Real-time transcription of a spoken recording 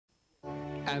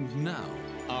And now,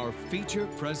 our feature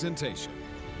presentation.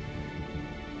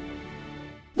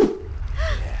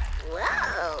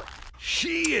 Whoa!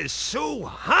 She is so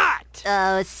hot!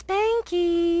 Oh,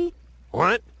 Spanky.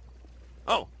 What?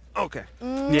 Oh, okay.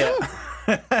 Yeah.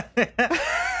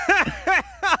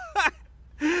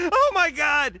 Oh my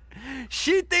God!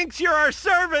 She thinks you're our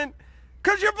servant,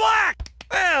 'cause you're black!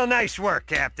 Well, nice work,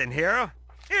 Captain Hero.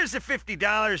 Here's the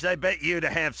 $50 I bet you to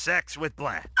have sex with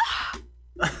black.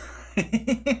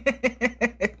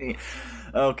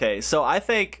 Okay, so I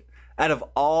think out of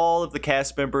all of the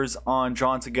cast members on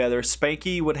Drawn Together,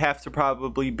 Spanky would have to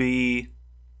probably be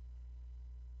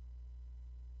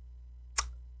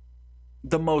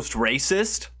the most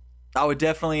racist. I would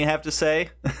definitely have to say.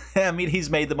 I mean, he's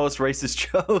made the most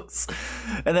racist jokes.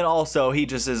 And then also, he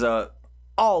just is a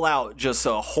all-out just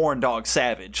a horn dog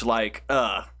savage. Like,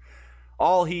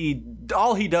 all he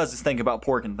does is think about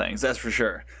pork and things, that's for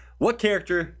sure. What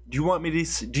character do you want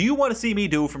to see me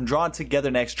do from Drawn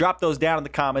Together next? Drop those down in the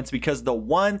comments, because the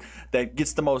one that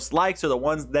gets the most likes or the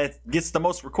ones that gets the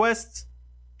most requests,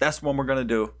 that's the one we're gonna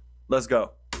do. Let's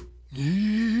go.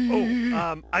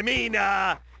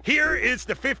 Here is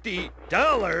the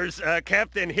 $50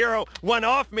 Captain Hero won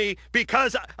off me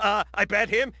because I bet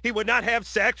him he would not have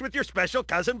sex with your special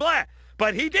cousin Black.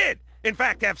 But he did, in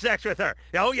fact, have sex with her.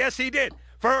 Oh, yes, he did,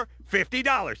 for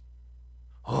 $50.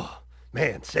 Oh,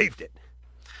 man, saved it.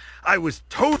 I was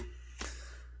told.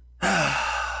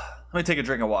 Let me take a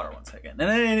drink of water 1 second.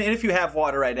 And if you have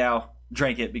water right now,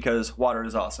 drink it, because water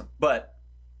is awesome. But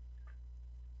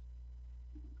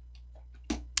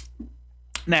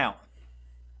now,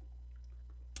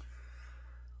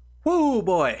 whoo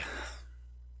boy.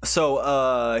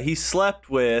 So he slept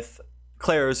with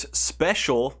Claire's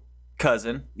special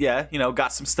cousin. Yeah, you know,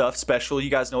 got some stuff special. You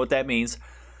guys know what that means.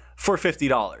 For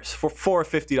 $50. For a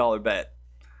 $50 bet.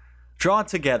 Drawn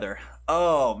Together.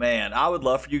 Oh man, I would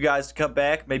love for you guys to come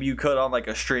back. Maybe you could on like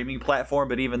a streaming platform,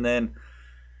 but even then,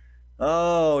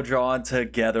 oh, Drawn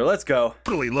Together. Let's go.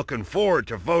 Really looking forward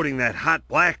to voting that hot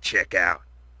black chick out.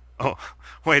 Oh,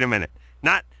 wait a minute.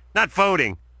 Not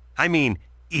voting. I mean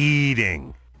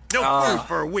eating. No food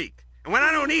for a week. And when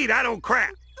I don't eat, I don't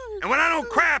crap. And when I don't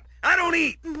crap, I don't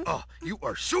eat. Oh, you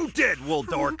are so dead, wool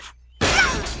dork.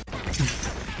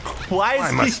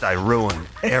 Why must I ruin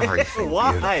everything?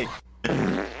 Why?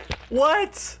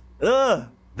 What? Ugh.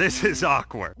 This is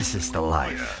awkward. This is the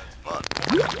life.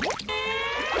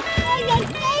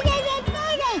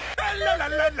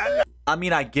 I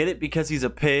mean, I get it because he's a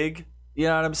pig. You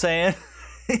know what I'm saying?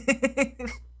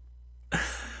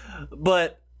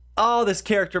 But oh, this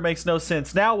character makes no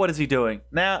sense. Now what is he doing?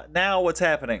 Now what's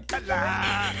happening?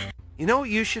 You know what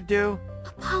you should do?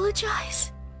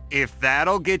 Apologize? If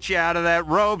that'll get you out of that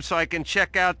robe so I can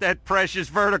check out that precious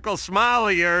vertical smile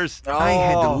of yours. Oh, I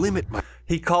had to limit my...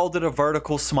 He called it a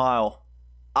vertical smile.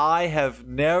 I have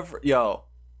never... Yo.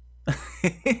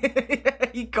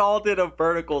 He called it a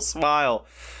vertical smile.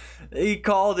 He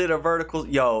called it a vertical...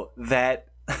 Yo, that...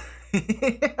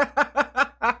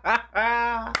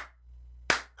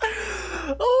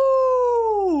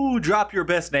 Oh, drop your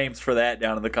best names for that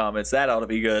down in the comments. That ought to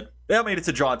be good. I mean, it's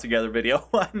a Drawn Together video.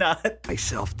 Why not?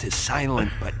 Myself to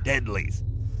silent but deadlies.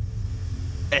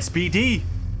 SBD.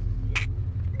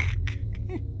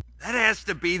 That has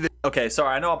to be the... Okay,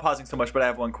 sorry. I know I'm pausing so much, but I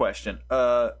have one question.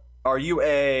 Are you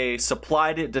a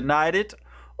supplied it, denied it?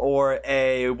 Or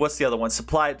a... What's the other one?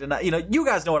 Supplied, denied... You know, you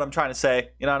guys know what I'm trying to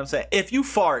say. You know what I'm saying? If you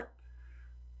fart,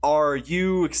 are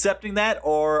you accepting that,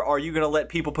 or are you going to let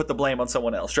people put the blame on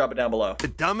someone else? Drop it down below. The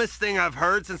dumbest thing I've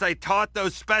heard since I taught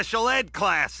those special ed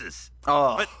classes.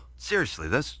 Oh. But seriously,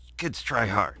 those kids try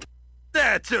hard.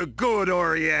 That's a good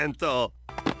Oriental.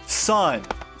 Son.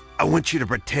 I want you to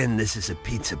pretend this is a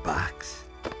pizza box.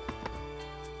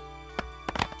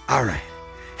 All right,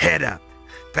 head up,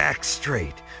 back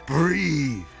straight,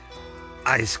 breathe,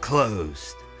 eyes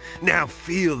closed. Now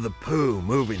feel the poo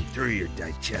moving through your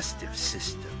digestive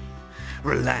system.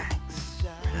 Relax.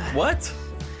 What?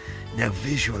 Now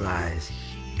visualize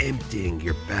emptying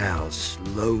your bowels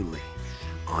slowly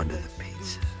onto the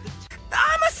pizza.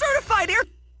 I'm a certified air...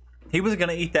 He was going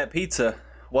to eat that pizza,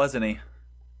 wasn't he?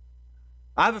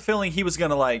 I have a feeling he was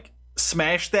going to, like,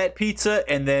 smash that pizza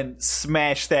and then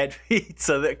smash that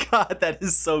pizza. God, that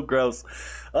is so gross.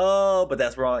 Oh, but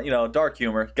that's wrong. You know, dark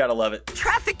humor. Gotta love it.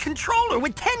 Traffic controller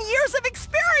with 10 years of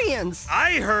experience.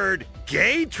 I heard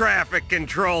gay traffic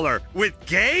controller with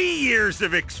gay years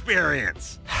of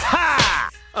experience. Ha!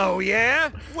 Oh, yeah?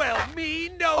 Well, me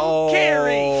no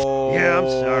carry. Yeah, I'm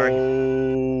sorry.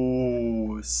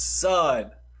 Oh,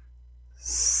 son.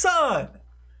 Son.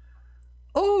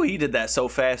 Oh, he did that so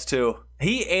fast, too.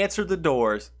 He answered the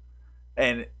doors.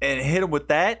 and hit him with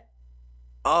that.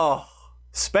 Oh,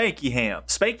 Spanky Ham.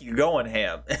 Spanky going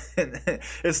ham.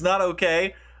 It's not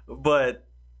okay, but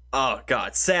oh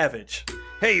god, savage.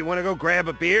 Hey, you want to go grab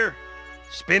a beer?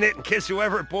 Spin it and kiss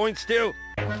whoever it points to?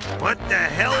 What the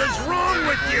hell is wrong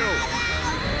with you?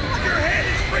 Your head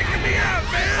is freaking me out,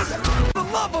 man! For the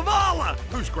love of Allah,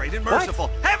 who's great and merciful,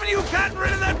 haven't you gotten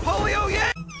rid of that polio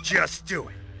yet? Just do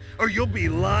it, or you'll be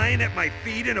lying at my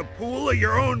feet in a pool of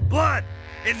your own blood,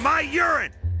 in my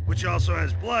urine, which also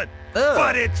has blood. Ugh.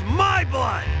 But it's my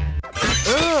blood!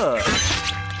 Ugh.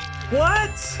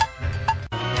 What?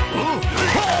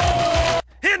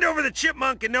 Hand over the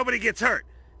chipmunk and nobody gets hurt.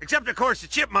 Except, of course, the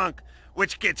chipmunk,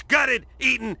 which gets gutted,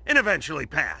 eaten, and eventually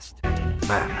passed.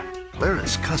 Man, where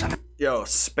is cousin? Yo,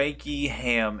 Spanky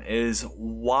Ham is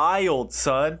wild,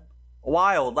 son.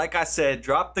 Wild. Like I said,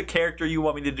 drop the character you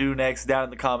want me to do next down in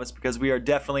the comments, because we are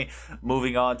definitely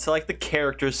moving on to like the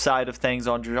character side of things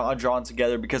on Drawn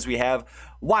Together, because we have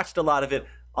watched a lot of it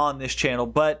on this channel.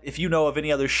 But if you know of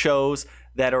any other shows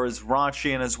that are as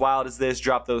raunchy and as wild as this,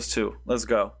 drop those too. Let's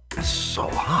go. It's so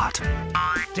hot.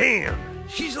 Damn,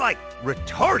 she's like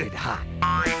retarded hot.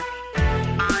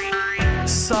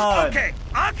 Son. Okay,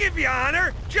 I'll give you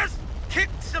honor. Just kick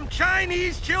some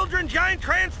Chinese children giant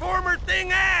transformer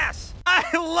thing ass. I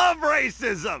love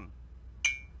racism.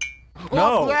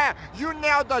 No. Oh, yeah, you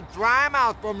nailed the dry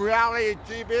mouth from reality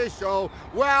TV show.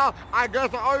 Well, I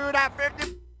guess I owe you that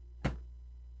 50.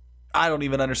 I don't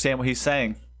even understand what he's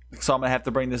saying, so I'm gonna have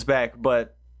to bring this back.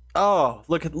 But oh,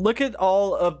 look at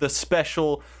all of the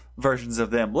special versions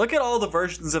of them. Look at all the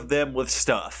versions of them with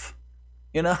stuff.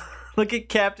 You know, look at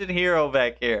Captain Hero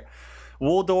back here.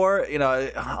 Wooldor, you know,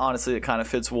 honestly, it kind of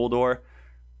fits Wooldor.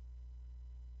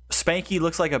 Spanky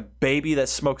looks like a baby that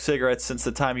smoked cigarettes since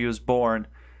the time he was born.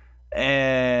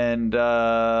 And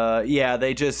yeah,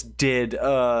 they just did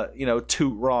you know,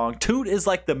 Toot wrong. Toot is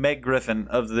like the Meg Griffin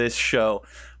of this show.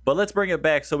 But let's bring it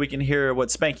back so we can hear what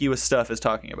Spanky with stuff is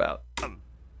talking about.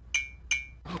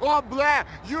 Oh, Blair,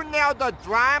 you nailed the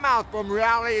dry mouth from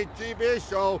reality TV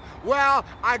show. Well,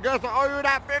 I guess I owe you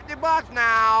that 50 bucks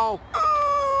now.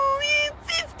 Oh, yeah,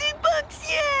 50 bucks,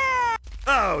 yeah!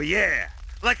 Oh yeah,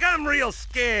 like I'm real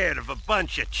scared of a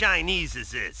bunch of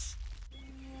Chineses.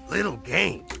 Little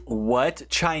game. What?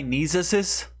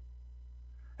 Chineses?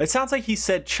 It sounds like he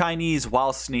said Chinese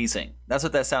while sneezing. That's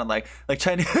what that sounded like. Like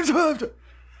Chinese.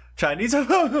 Chinese.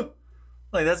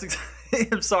 Like that's.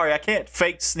 I'm sorry, I can't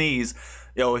fake sneeze.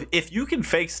 Yo, if you can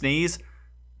fake sneeze,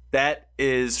 that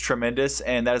is tremendous,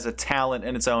 and that is a talent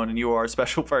in its own, and you are a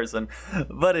special person.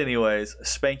 But anyways,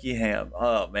 Spanky Ham.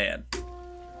 Oh man.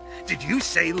 Did you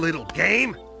say little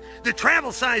game? The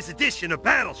travel-size edition of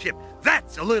Battleship,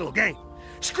 that's a little game.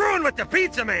 Screwing with the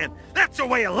pizza man, that's a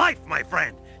way of life, my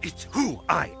friend. It's who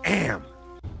I am.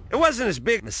 It wasn't as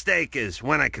big a mistake as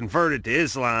when I converted to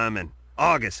Islam in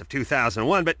August of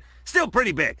 2001, but still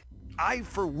pretty big. I,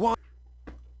 for one...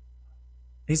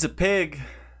 He's a pig,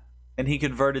 and he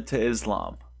converted to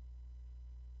Islam.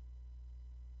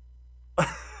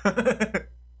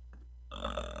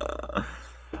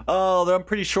 Oh, I'm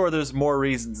pretty sure there's more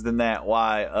reasons than that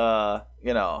why,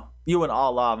 you know, you and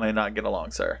Allah may not get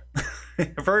along, sir.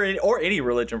 Or any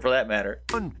religion, for that matter.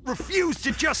 Refuse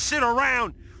to just sit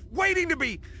around, waiting to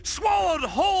be swallowed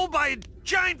whole by a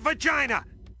giant vagina.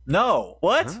 No.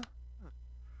 What? Huh?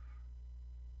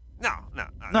 No. No.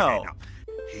 Okay, no.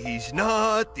 He's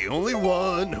not the only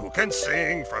one who can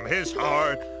sing from his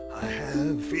heart. I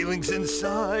have feelings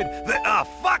inside that...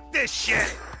 fuck this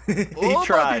shit! He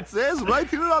tried. It says right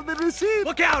here on the receipt.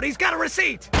 Look out, he's got a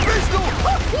receipt!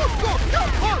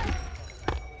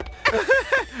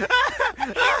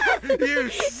 You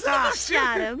suck!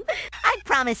 Shot him. I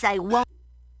promise I won't.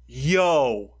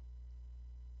 Yo.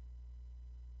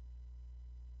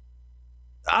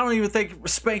 I don't even think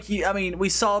Spanky... I mean, we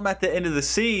saw him at the end of the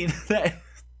scene.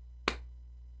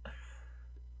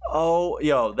 Oh,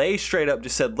 yo, they straight up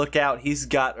just said, look out, he's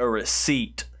got a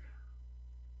receipt.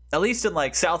 At least in,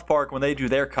 like, South Park, when they do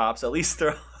their cops, at least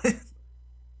they're...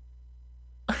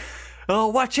 Oh,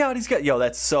 watch out, he's got... Yo,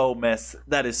 that's so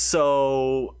That is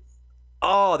so...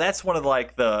 Oh, that's one of,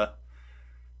 like, the...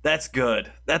 That's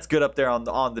good. That's good up there on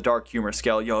the dark humor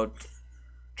scale. Yo,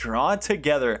 Drawn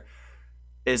Together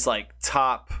is, like,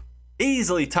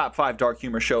 easily top 5 dark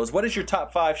humor shows. What is your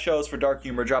top 5 shows for dark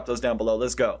humor? Drop those down below.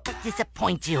 Let's go.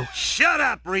 Disappoint you. Shut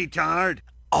up, retard!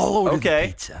 I'll order Okay. the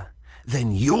pizza.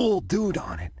 Then you'll dude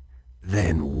on it.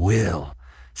 Then we'll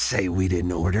say we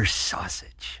didn't order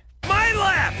sausage. My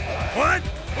lap! What?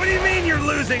 What do you mean you're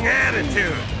losing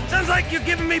attitude? Sounds like you're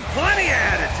giving me plenty of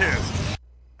attitude.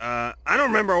 I don't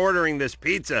remember ordering this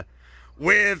pizza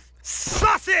with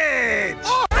sausage!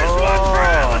 This one's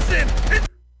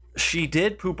She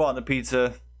did poop on the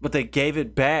pizza, but they gave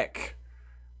it back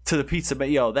to the pizza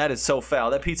man. Yo, that is so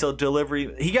foul. That pizza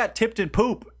delivery, he got tipped in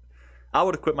poop. I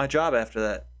would have quit my job after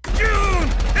that. June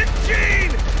and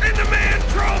Gene and the man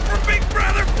troll from Big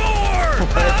Brother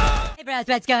 4! Hey bros,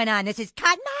 what's going on? This is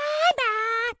Cotton.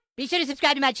 Be sure to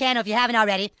subscribe to my channel if you haven't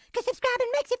already, because subscribing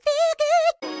makes you feel good.